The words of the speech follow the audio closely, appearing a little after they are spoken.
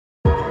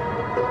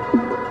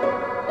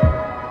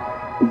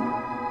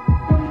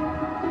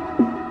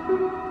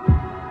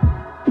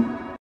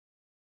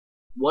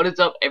What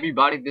is up,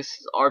 everybody? This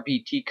is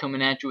RPT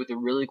coming at you with a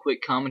really quick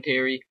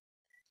commentary.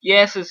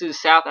 Yes, this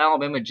is South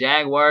Alabama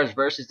Jaguars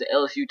versus the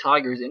LSU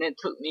Tigers, and it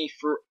took me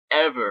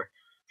forever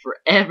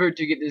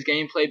to get this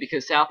gameplay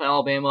because South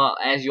Alabama,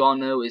 as you all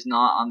know, is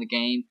not on the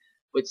game.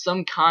 But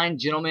some kind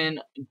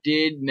gentleman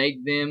did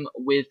make them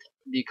with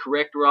the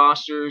correct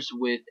rosters,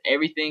 with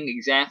everything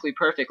exactly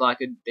perfect, like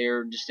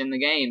they're just in the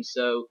game.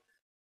 So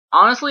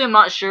honestly, I'm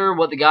not sure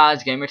what the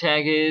guy's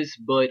gamertag is,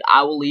 but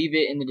I will leave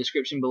it in the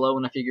description below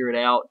when I figure it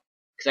out,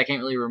 because I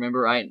can't really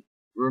remember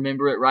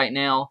it right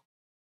now.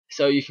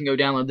 So you can go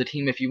download the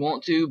team if you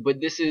want to. But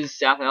this is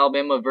South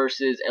Alabama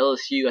versus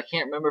LSU. I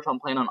can't remember if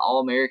I'm playing on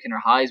All-American or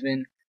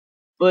Heisman,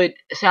 but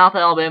South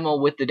Alabama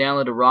with the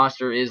downloaded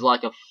roster is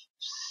like a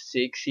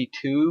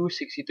 62,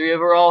 63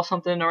 overall,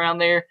 something around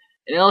there.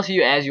 And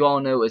LSU, as you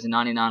all know, is a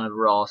 99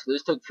 overall. So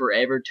this took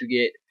forever to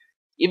get.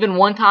 Even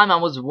one time I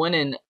was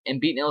winning and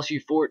beating LSU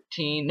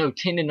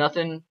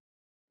 10-0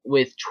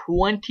 with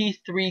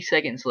 23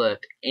 seconds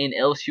left, and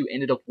LSU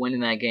ended up winning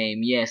that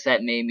game. Yes,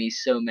 that made me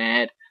so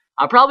mad.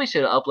 I probably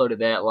should have uploaded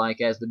that like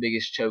as the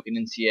biggest choke in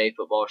NCAA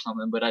football or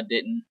something, but I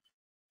didn't.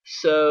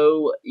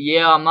 So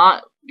yeah, I'm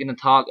not gonna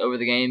talk over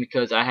the game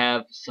because I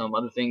have some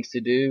other things to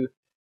do.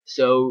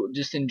 So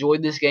just enjoy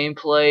this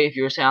gameplay. If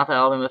you're a South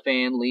Alabama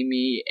fan, leave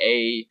me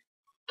a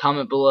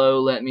comment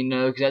below, let me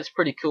know, because that's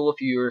pretty cool if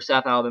you're a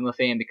South Alabama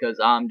fan, because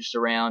I'm just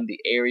around the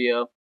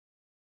area.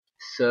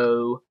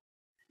 So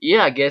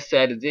yeah, I guess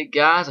that is it,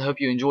 guys. I hope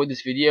you enjoyed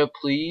this video.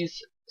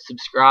 Please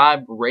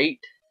subscribe,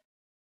 rate,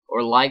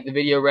 or like the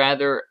video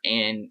rather,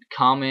 and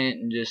comment,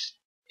 and just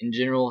in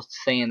general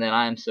saying that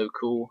I am so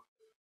cool.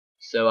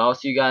 So I'll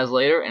see you guys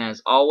later, and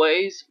as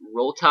always,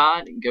 roll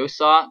Tide, go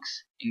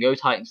Sox, and go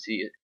Titans.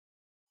 See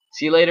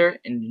you later,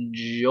 and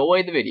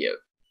enjoy the video.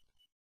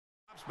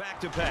 Back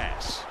to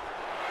pass.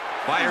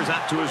 Fires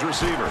out to his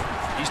receiver.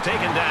 He's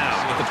taken down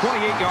at the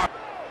 28-yard.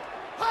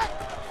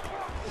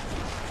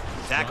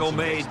 Tackle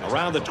made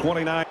around the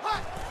 29.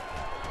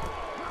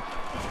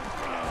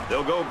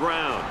 They'll go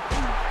ground.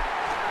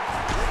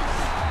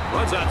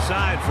 Runs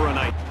outside for a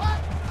night.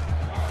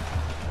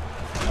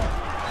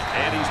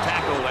 And he's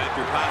tackled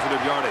after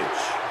positive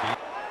yardage.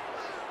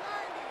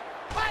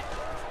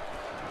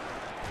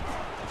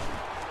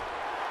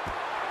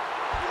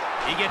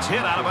 He gets hit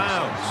out of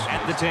bounds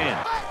at the 10.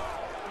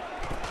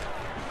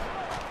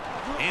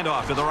 Hand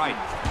off to the right.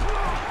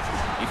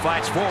 He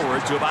fights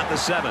forward to about the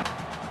 7.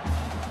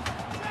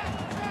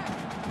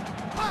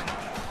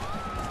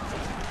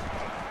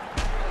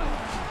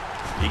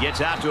 He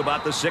gets out to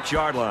about the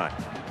 6-yard line.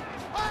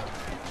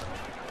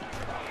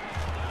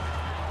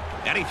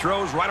 And he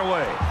throws right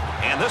away.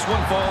 And this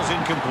one falls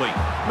incomplete.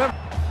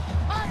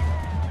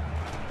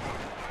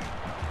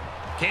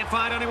 Can't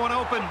find anyone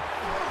open.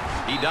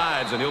 He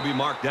dives, and he'll be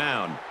marked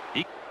down.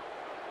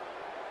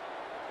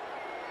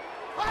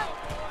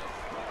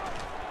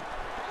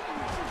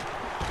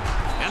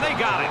 And they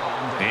got it.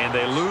 And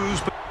they lose.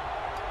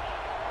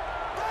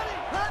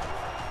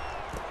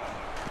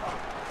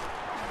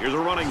 Here's a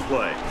running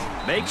play.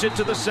 Makes it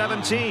to the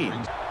 17.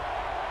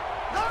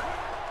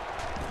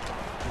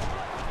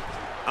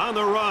 On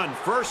the run,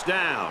 first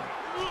down.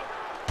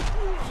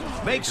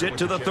 Makes it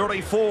to the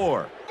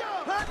 34.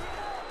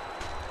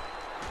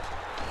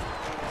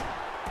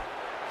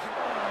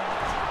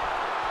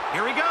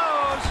 Here he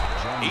goes.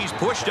 He's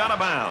pushed out of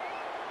bounds.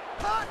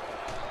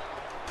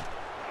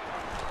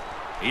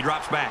 He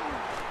drops back.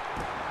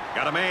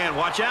 Got a man.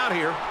 Watch out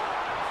here.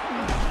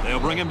 They'll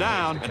bring him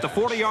down at the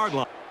 40-yard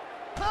line.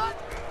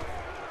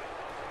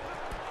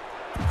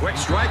 Quick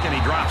strike, and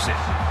he drops it.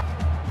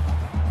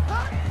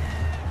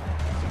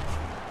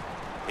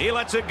 He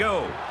lets it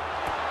go.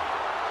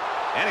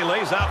 And he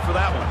lays out for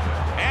that one.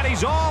 And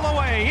he's all the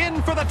way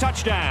in for the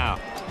touchdown.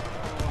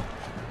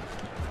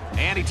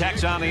 And he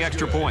tacks on the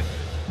extra point.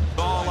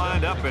 All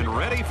lined up and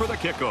ready for the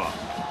kickoff.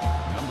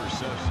 Number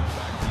 7.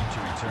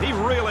 He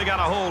really got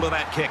a hold of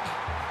that kick.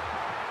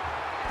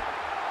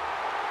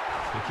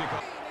 The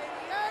kickoff.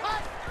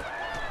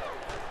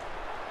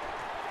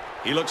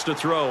 He looks to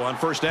throw on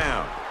first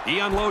down. He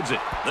unloads it.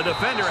 The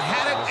defender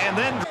had it, and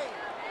then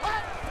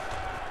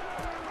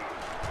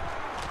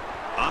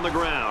on the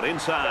ground,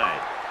 inside.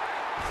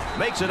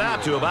 Makes it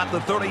out to about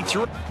the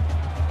 33.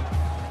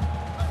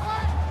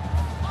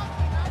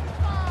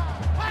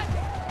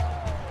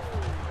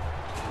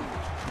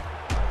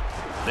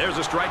 There's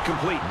a strike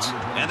complete,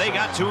 and they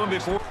got to him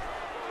before.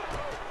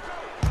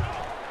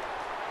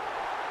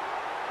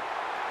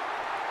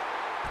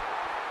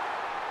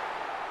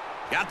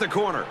 Got the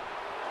corner.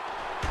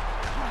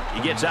 He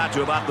gets out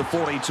to about the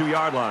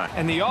 42-yard line.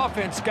 And the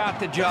offense got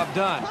the job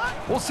done.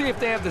 We'll see if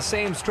they have the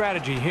same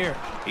strategy here.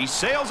 He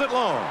sails it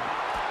long.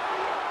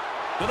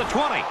 To the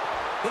 20.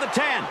 To the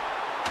 10.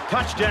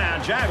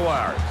 Touchdown,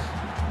 Jaguars.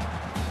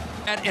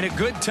 And a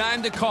good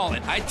time to call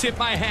it. I tip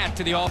my hat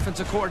to the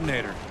offensive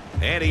coordinator.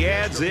 And he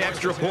adds the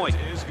extra point.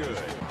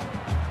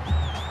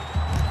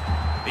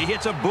 He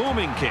hits a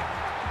booming kick.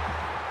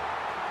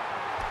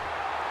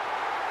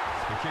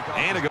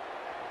 And a go.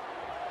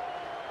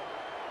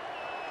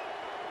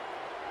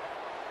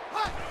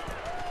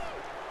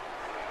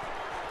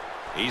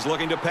 He's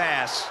looking to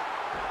pass.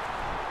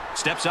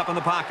 Steps up in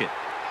the pocket.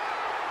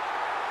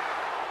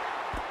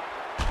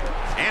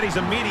 And he's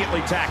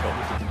immediately tackled.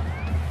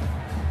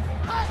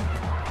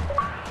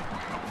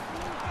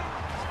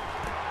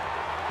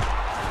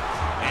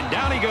 And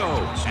down he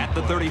goes at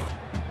the 30.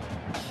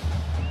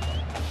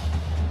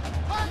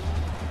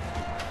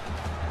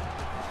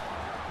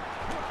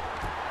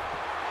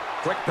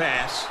 Quick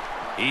pass.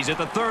 He's at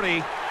the 30,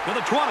 to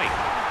the 20,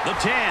 the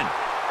 10.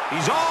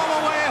 He's all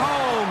the way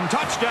home.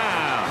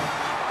 Touchdown.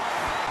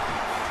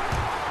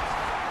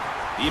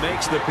 He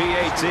makes the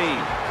PAT.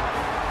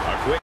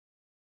 A quick.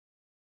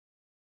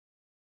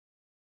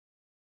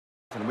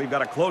 And we've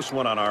got a close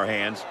one on our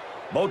hands.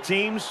 Both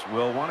teams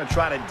will want to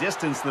try to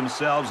distance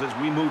themselves as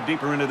we move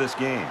deeper into this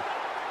game.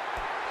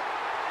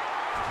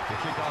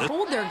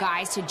 Told their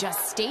guys to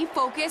just stay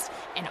focused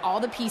and all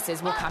the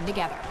pieces will come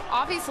together.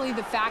 Obviously,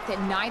 the fact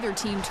that neither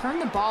team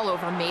turned the ball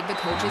over made the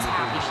coaches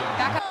happy.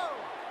 Back up.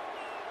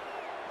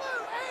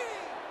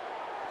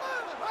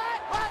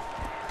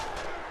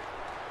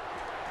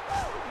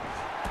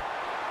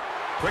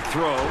 Quick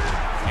throw,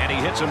 and he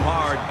hits him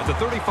hard at the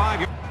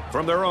 35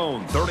 from their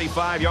own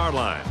 35-yard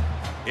line.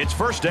 It's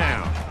first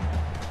down.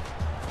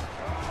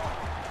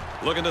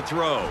 Looking to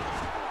throw.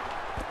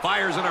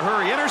 Fires in a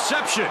hurry.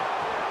 Interception.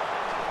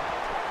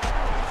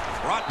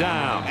 Brought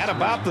down at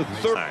about the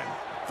 30.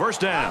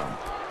 First down.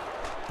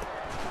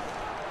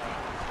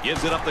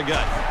 Gives it up the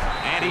gut.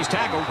 And he's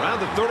tackled around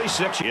the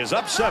 36. He is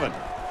up 7.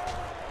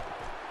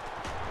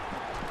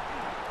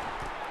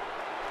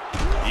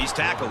 He's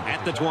tackled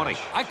at the 20.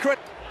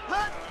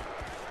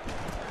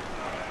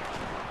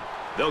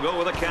 They'll go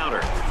with a counter.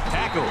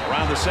 Tackle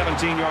around the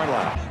 17-yard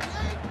line.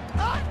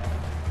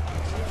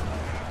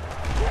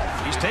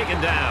 He's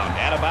taken down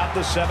at about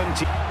the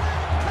 17.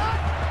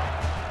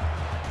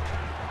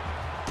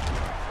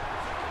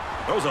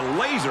 Throws a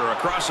laser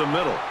across the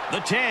middle. The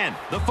 10,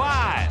 the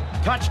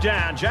 5.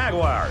 Touchdown,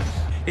 Jaguars.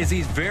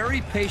 He's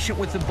very patient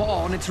with the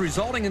ball, and it's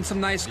resulting in some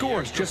nice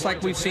scores, just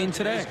like we've seen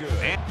today.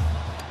 And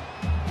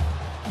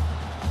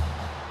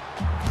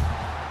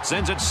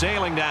sends it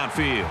sailing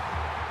downfield.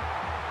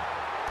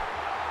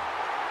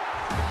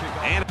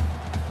 And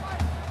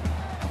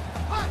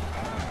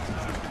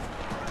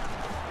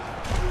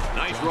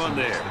nice run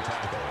there.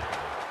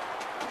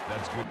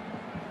 That's good.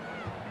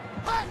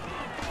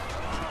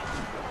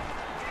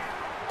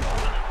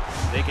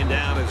 Taken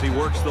down as he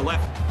works the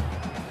left.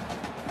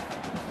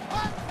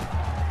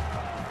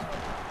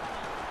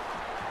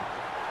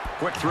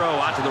 Quick throw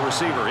out to the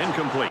receiver,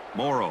 incomplete.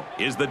 Morrow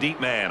is the deep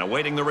man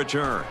awaiting the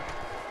return.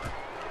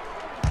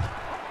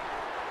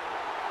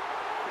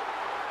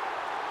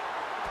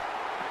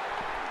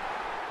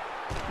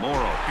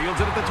 Morrow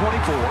fields it at the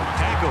 24.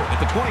 Tackle at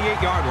the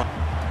 28-yard line.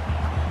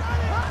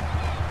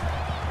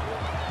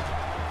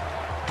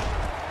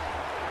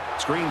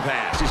 Screen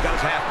pass. He's got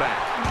his halfback.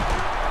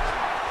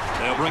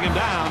 They'll bring him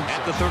down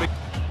at the 30.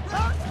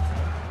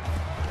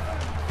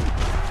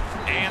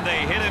 And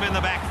they hit him in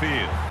the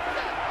backfield.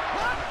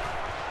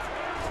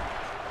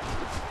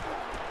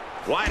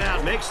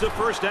 Wideout makes the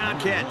first down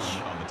catch.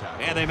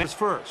 And they miss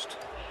first.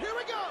 Here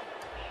we go.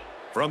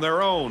 From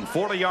their own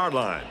 40-yard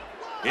line.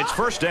 It's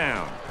first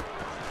down.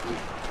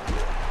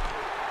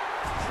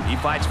 He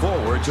fights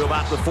forward to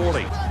about the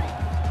 40.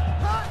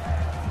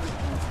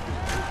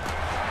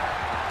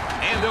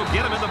 And they'll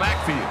get him in the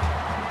backfield.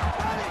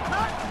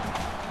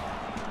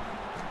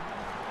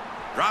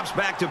 Drops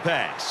back to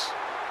pass.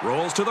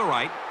 Rolls to the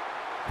right.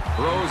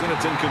 Throws and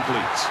it's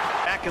incomplete.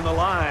 Back in the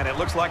line. It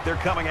looks like they're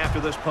coming after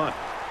this punt.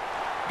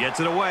 Gets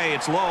it away.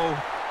 It's low.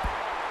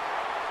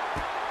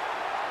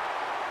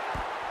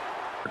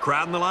 A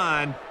crowd in the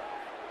line.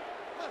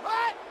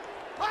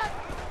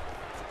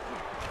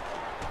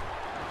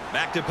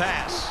 Back to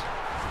pass.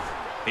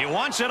 He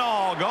wants it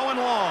all, going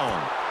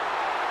long.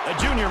 The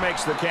junior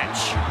makes the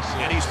catch,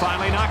 and he's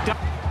finally knocked out.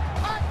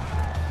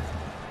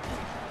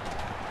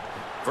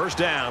 First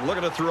down,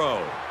 looking to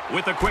throw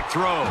with a quick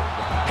throw.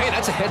 Hey,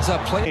 that's a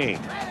heads-up play.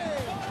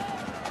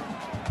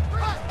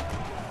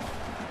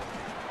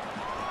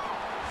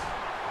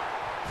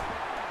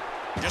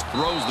 Just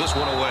throws this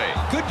one away.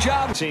 Good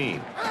job.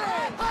 Team.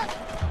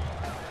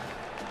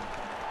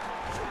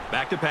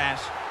 Back to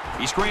pass.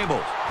 He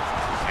scrambles.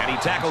 And he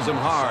tackles him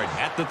hard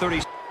at the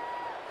 30.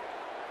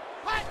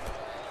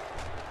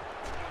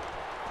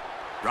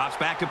 Drops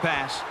back to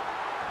pass.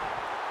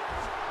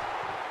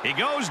 He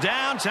goes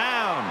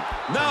downtown.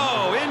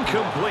 No,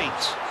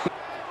 incomplete.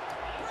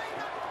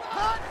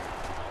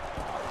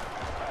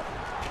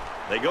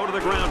 They go to the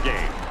ground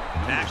game.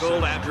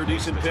 Tackled after a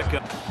decent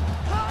pickup.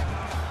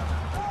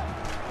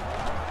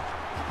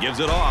 Gives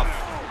it off.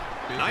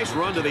 Nice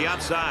run to the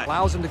outside.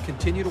 Allows him to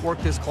continue to work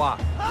this clock.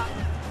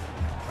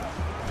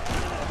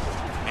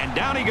 And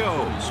down he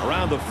goes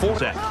around the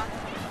 4th.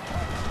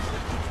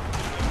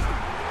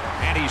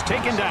 And he's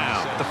taken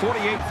down at the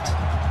 48th.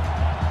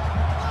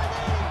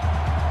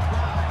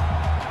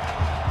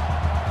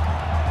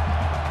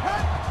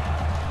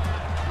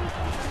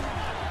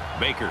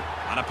 Baker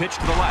on a pitch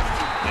to the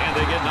left. And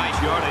they get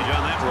nice yardage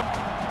on that run.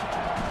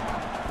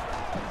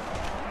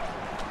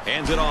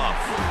 Hands it off.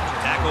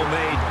 Tackle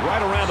made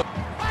right around the...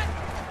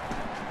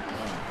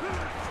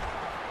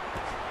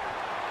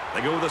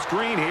 They go with a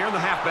screen here, and the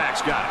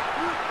halfback's got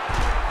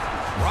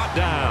it. Brought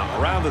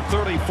down around the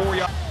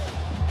 34-yard.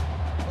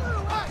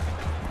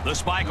 The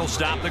spike will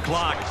stop the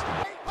clock.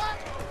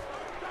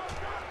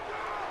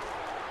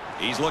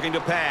 He's looking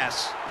to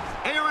pass.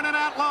 Airing it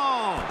out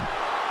long.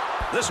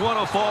 This one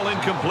will fall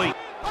incomplete.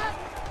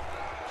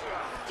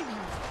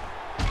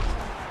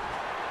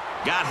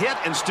 Got hit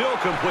and still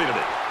completed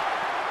it.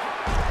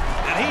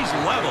 And he's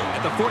level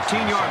at the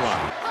 14-yard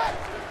line.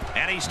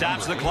 And he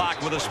stops the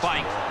clock with a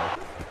spike.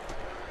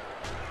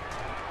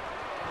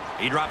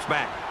 He drops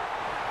back.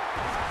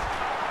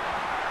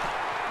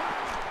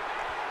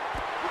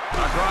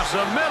 Across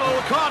the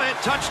middle, caught it,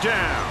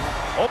 touchdown.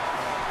 Oh.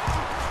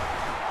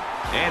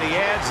 And he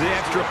adds the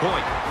extra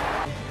point.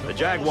 The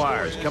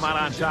Jaguars come out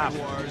on top,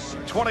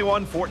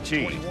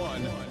 21-14.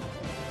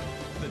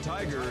 The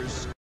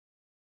Tigers